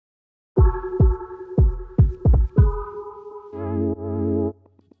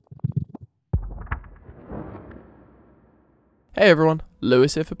Hey everyone,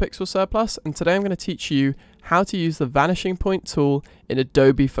 Lewis here for Pixel Surplus, and today I'm going to teach you how to use the Vanishing Point tool in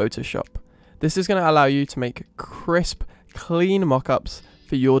Adobe Photoshop. This is going to allow you to make crisp, clean mockups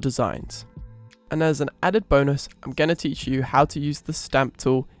for your designs. And as an added bonus, I'm going to teach you how to use the stamp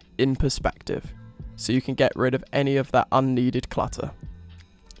tool in perspective, so you can get rid of any of that unneeded clutter.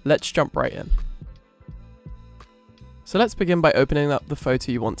 Let's jump right in. So let's begin by opening up the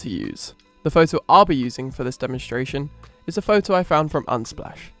photo you want to use. The photo I'll be using for this demonstration is a photo I found from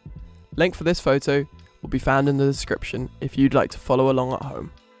Unsplash. Link for this photo will be found in the description if you'd like to follow along at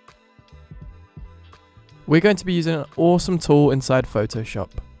home. We're going to be using an awesome tool inside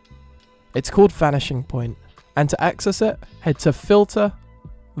Photoshop. It's called Vanishing Point, and to access it, head to Filter,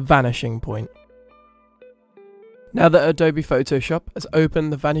 Vanishing Point. Now that Adobe Photoshop has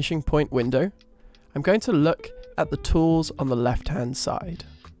opened the Vanishing Point window, I'm going to look at the tools on the left-hand side.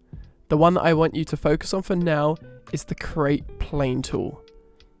 The one that I want you to focus on for now is the Create Plane tool.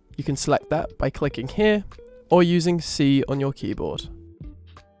 You can select that by clicking here or using C on your keyboard.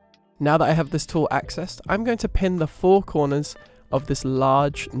 Now that I have this tool accessed, I'm going to pin the four corners of this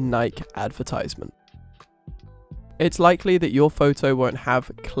large Nike advertisement. It's likely that your photo won't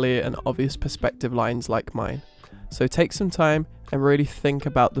have clear and obvious perspective lines like mine, so take some time and really think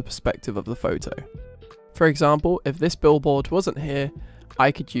about the perspective of the photo. For example, if this billboard wasn't here,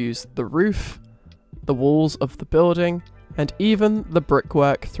 I could use the roof, the walls of the building, and even the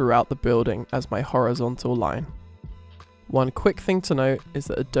brickwork throughout the building as my horizontal line. One quick thing to note is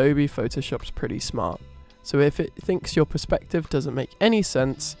that Adobe Photoshop's pretty smart, so if it thinks your perspective doesn't make any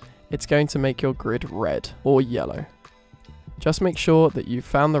sense, it's going to make your grid red or yellow. Just make sure that you've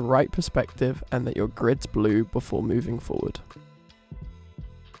found the right perspective and that your grid's blue before moving forward.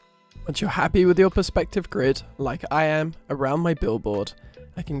 Once you're happy with your perspective grid, like I am around my billboard,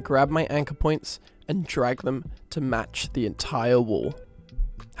 I can grab my anchor points and drag them to match the entire wall.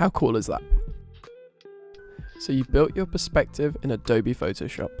 How cool is that? So you built your perspective in Adobe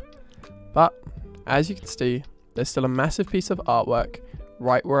Photoshop, but as you can see, there's still a massive piece of artwork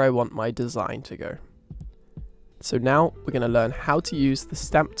right where I want my design to go. So now we're going to learn how to use the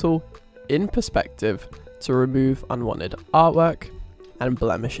stamp tool in perspective to remove unwanted artwork and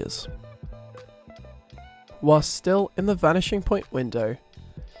blemishes. While still in the Vanishing Point window,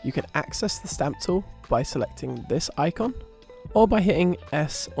 you can access the stamp tool by selecting this icon or by hitting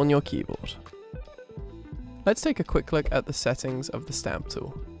S on your keyboard. Let's take a quick look at the settings of the stamp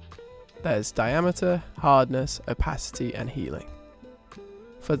tool. There's diameter, hardness, opacity, and healing.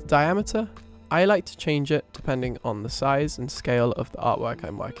 For the diameter, I like to change it depending on the size and scale of the artwork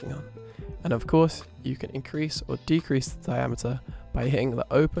I'm working on. And of course, you can increase or decrease the diameter by hitting the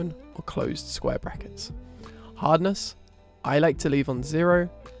open or closed square brackets. Hardness, I like to leave on 0,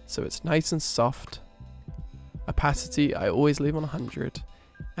 so it's nice and soft. Opacity, I always leave on 100.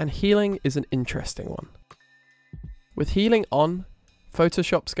 And healing is an interesting one. With healing on,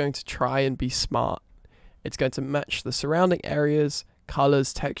 Photoshop's going to try and be smart. It's going to match the surrounding areas,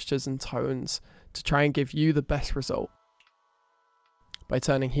 colors, textures, and tones to try and give you the best result. By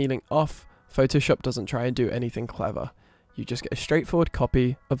turning healing off, Photoshop doesn't try and do anything clever. You just get a straightforward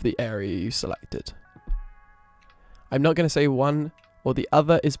copy of the area you selected. I'm not going to say one or the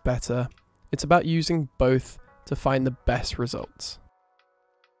other is better. It's about using both to find the best results.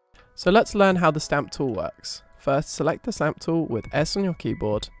 So let's learn how the stamp tool works. First, select the stamp tool with S on your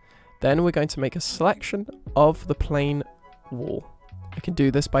keyboard. Then we're going to make a selection of the plain wall. I can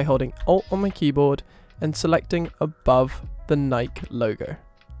do this by holding Alt on my keyboard and selecting above the Nike logo.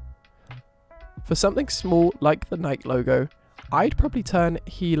 For something small like the Nike logo, I'd probably turn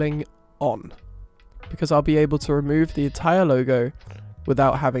healing on, because I'll be able to remove the entire logo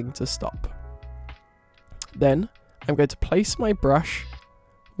without having to stop. Then I'm going to place my brush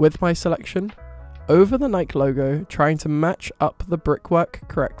with my selection over the Nike logo, trying to match up the brickwork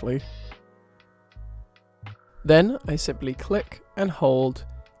correctly. Then I simply click and hold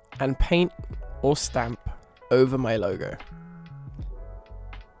and paint or stamp over my logo.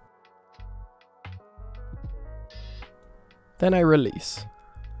 Then I release.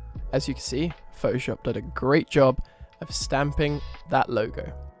 As you can see, Photoshop did a great job of stamping that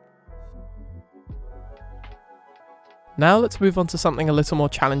logo. Now let's move on to something a little more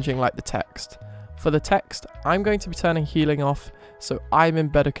challenging like the text. For the text, I'm going to be turning healing off so I'm in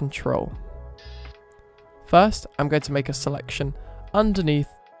better control. First, I'm going to make a selection underneath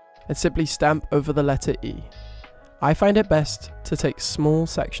and simply stamp over the letter E. I find it best to take small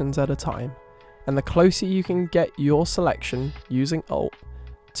sections at a time, and the closer you can get your selection using Alt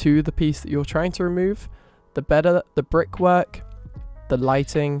to the piece that you're trying to remove, the better the brickwork, the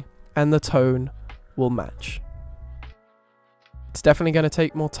lighting, and the tone will match. It's definitely going to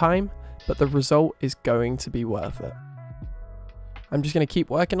take more time, but the result is going to be worth it. I'm just going to keep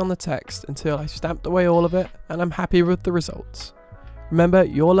working on the text until I've stamped away all of it and I'm happy with the results. Remember,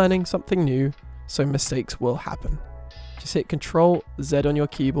 you're learning something new, so mistakes will happen. Just hit Ctrl Z on your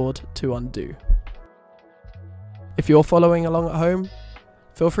keyboard to undo. If you're following along at home,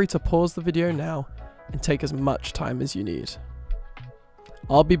 feel free to pause the video now and take as much time as you need.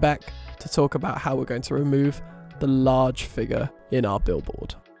 I'll be back to talk about how we're going to remove the large figure in our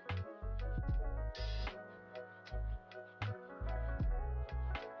billboard.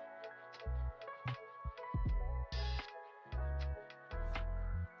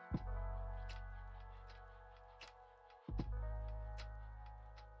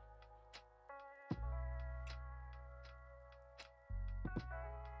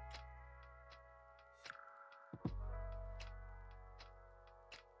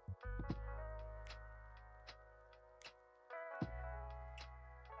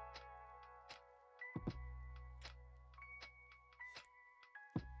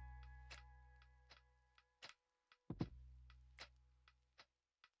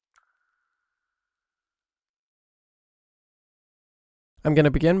 I'm going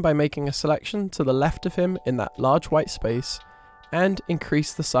to begin by making a selection to the left of him in that large white space and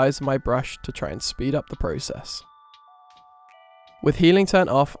increase the size of my brush to try and speed up the process. With healing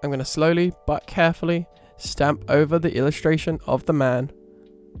turned off, I'm going to slowly but carefully stamp over the illustration of the man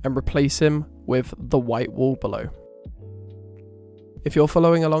and replace him with the white wall below. If you're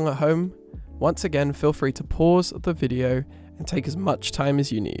following along at home, once again feel free to pause the video and take as much time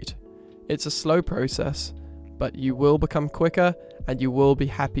as you need. It's a slow process, but you will become quicker and you will be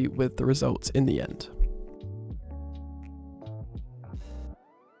happy with the results in the end.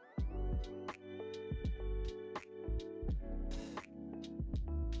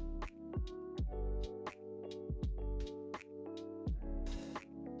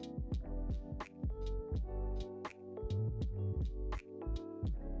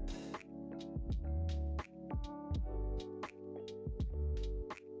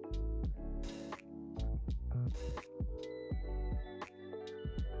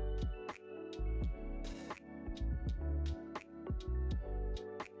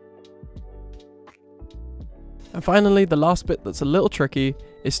 And finally, the last bit that's a little tricky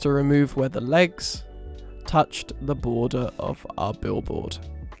is to remove where the legs touched the border of our billboard.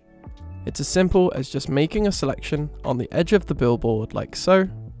 It's as simple as just making a selection on the edge of the billboard like so,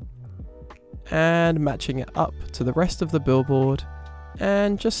 and matching it up to the rest of the billboard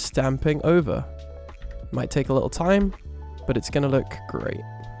and just stamping over. Might take a little time, but it's going to look great.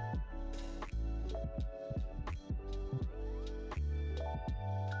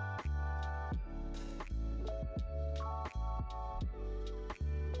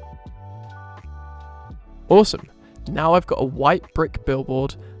 Awesome, now I've got a white brick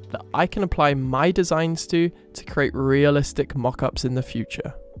billboard that I can apply my designs to create realistic mock-ups in the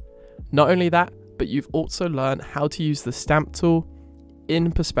future. Not only that, but you've also learned how to use the stamp tool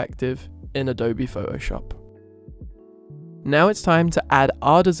in perspective in Adobe Photoshop. Now it's time to add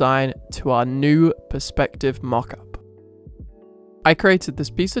our design to our new perspective mock-up. I created this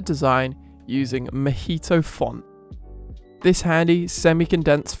piece of design using Mojito font. This handy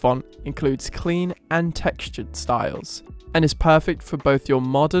semi-condensed font includes clean and textured styles and is perfect for both your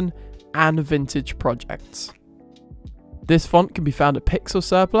modern and vintage projects. This font can be found at Pixel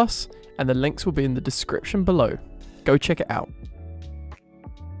Surplus and the links will be in the description below. Go check it out.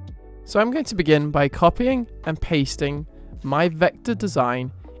 So I'm going to begin by copying and pasting my vector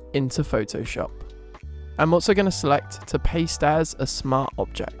design into Photoshop. I'm also going to select to paste as a smart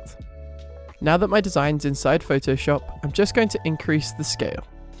object. Now that my design's inside Photoshop, I'm just going to increase the scale.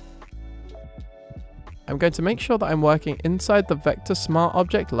 I'm going to make sure that I'm working inside the vector smart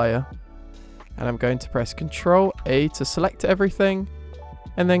object layer, and I'm going to press Ctrl A to select everything,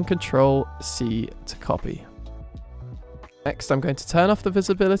 and then Ctrl C to copy. Next, I'm going to turn off the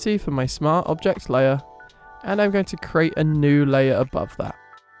visibility for my smart object layer, and I'm going to create a new layer above that.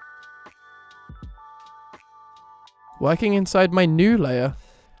 Working inside my new layer,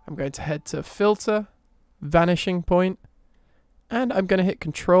 I'm going to head to Filter, Vanishing Point, and I'm going to hit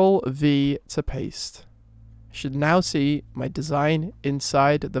Ctrl V to paste. I should now see my design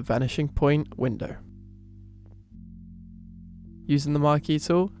inside the Vanishing Point window. Using the Marquee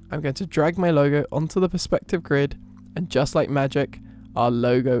tool, I'm going to drag my logo onto the perspective grid, and just like magic, our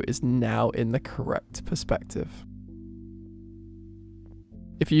logo is now in the correct perspective.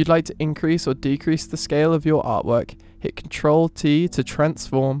 If you'd like to increase or decrease the scale of your artwork, hit Ctrl T to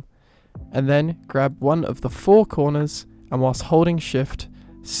transform, and then grab one of the four corners, and whilst holding Shift,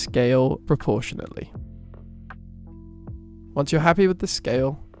 scale proportionately. Once you're happy with the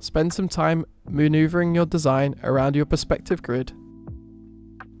scale, spend some time maneuvering your design around your perspective grid.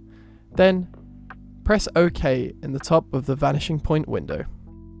 Then, press OK in the top of the Vanishing Point window.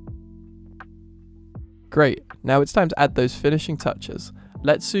 Great, now it's time to add those finishing touches.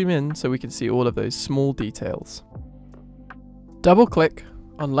 Let's zoom in so we can see all of those small details. Double click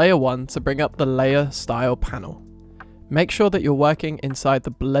on layer 1 to bring up the layer style panel. Make sure that you're working inside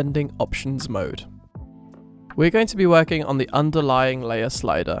the blending options mode. We're going to be working on the underlying layer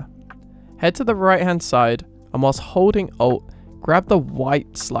slider. Head to the right hand side and whilst holding Alt, grab the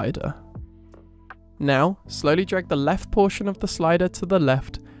white slider. Now, slowly drag the left portion of the slider to the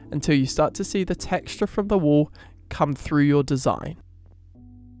left until you start to see the texture from the wall come through your design.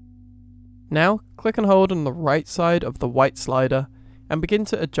 Now, click and hold on the right side of the white slider and begin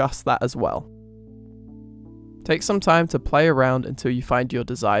to adjust that as well. Take some time to play around until you find your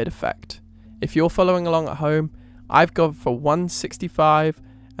desired effect. If you're following along at home, I've gone for 165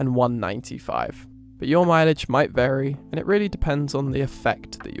 and 195, but your mileage might vary and it really depends on the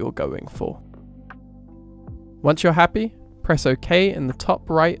effect that you're going for. Once you're happy, press OK in the top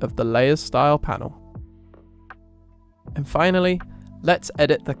right of the Layers Style panel. And finally, let's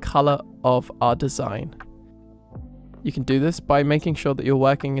edit the color of our design. You can do this by making sure that you're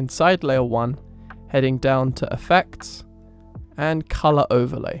working inside layer 1, heading down to Effects and Color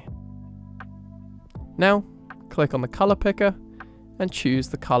Overlay. Now, click on the color picker and choose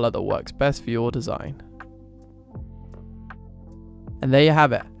the color that works best for your design. And there you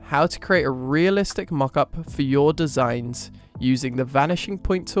have it. How to create a realistic mockup for your designs using the Vanishing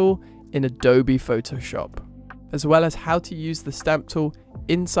Point tool in Adobe Photoshop, as well as how to use the stamp tool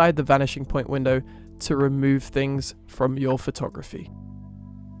inside the Vanishing Point window to remove things from your photography.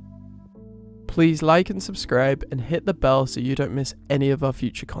 Please like and subscribe and hit the bell so you don't miss any of our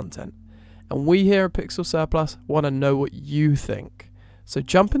future content. And we here at Pixel Surplus want to know what you think. So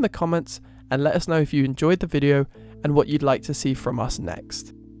jump in the comments and let us know if you enjoyed the video and what you'd like to see from us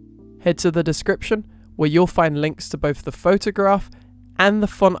next. Head to the description where you'll find links to both the photograph and the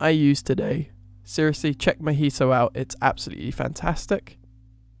font I used today. Seriously, check Mojito out, it's absolutely fantastic.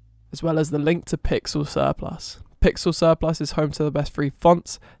 As well as the link to Pixel Surplus. Pixel Surplus is home to the best free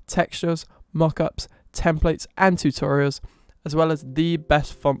fonts, textures, mockups, templates and tutorials, as well as the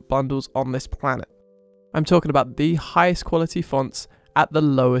best font bundles on this planet. I'm talking about the highest quality fonts at the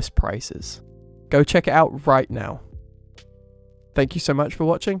lowest prices. Go check it out right now. Thank you so much for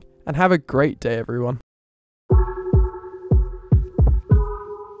watching and have a great day everyone.